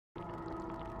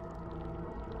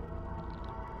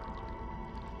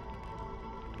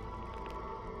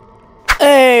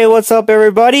Hey, what's up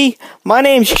everybody? My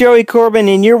name's Joey Corbin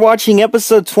and you're watching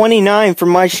episode 29 from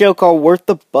my show called Worth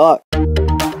the Buck.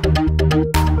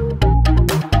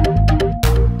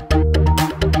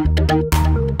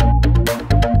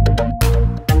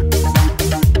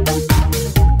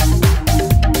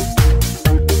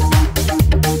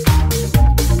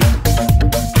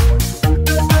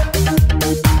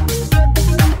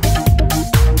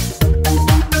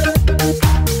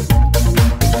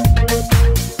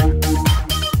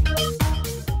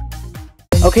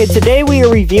 Okay, today we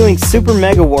are reviewing Super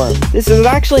Mega Worm. This is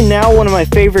actually now one of my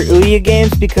favorite OUYA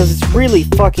games because it's really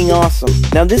fucking awesome.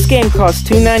 Now this game costs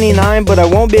 $2.99, but I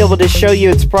won't be able to show you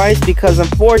its price because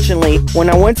unfortunately, when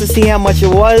I went to see how much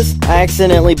it was, I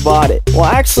accidentally bought it. Well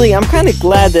actually, I'm kinda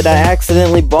glad that I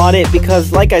accidentally bought it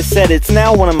because like I said, it's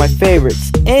now one of my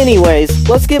favorites. Anyways,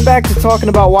 let's get back to talking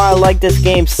about why I like this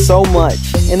game so much.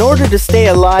 In order to stay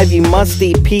alive, you must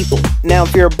eat people. Now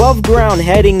if you're above ground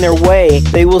heading their way,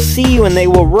 they will see you and they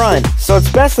will run, so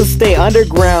it's best to stay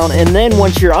underground, and then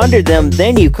once you're under them,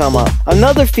 then you come up.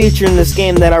 Another feature in this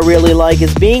game that I really like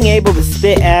is being able to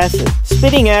spit acid.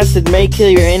 Spitting acid may kill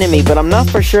your enemy, but I'm not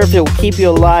for sure if it will keep you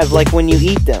alive like when you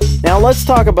eat them. Now let's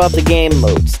talk about the game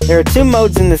modes. There are two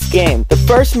modes in this game. The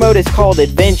first mode is called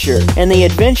Adventure. In the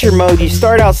Adventure mode, you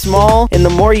start out small, and the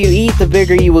more you eat, the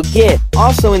bigger you will get.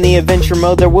 Also in the Adventure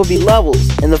mode, there will be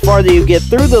levels, and the farther you get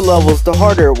through the levels, the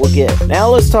harder it will get. Now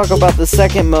let's talk about the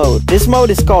second mode. This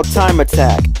mode is called Time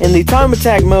Attack. In the Time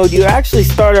Attack mode, you actually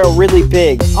start out really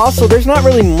big. Also, there's not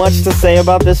really much to say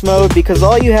about this mode because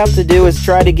all you have to do is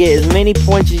try to get as many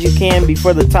points as you can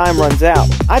before the time runs out.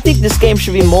 I think this game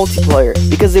should be multiplayer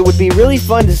because it would be really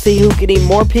fun to see who can eat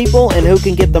more people and who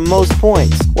can get the most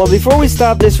points. Well, before we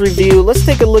stop this review, let's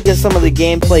take a look at some of the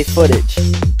gameplay footage.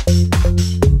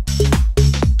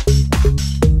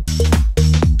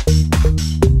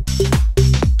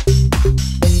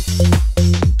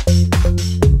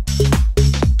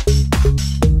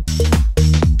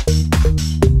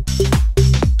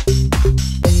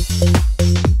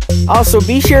 Also,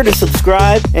 be sure to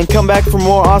subscribe and come back for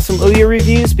more awesome OUYA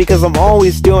reviews because I'm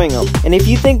always doing them. And if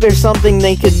you think there's something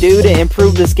they could do to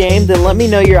improve this game, then let me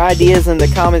know your ideas in the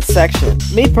comments section.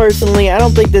 Me personally, I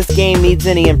don't think this game needs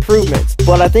any improvements,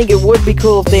 but I think it would be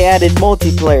cool if they added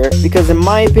multiplayer because in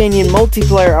my opinion,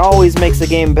 multiplayer always makes a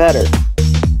game better.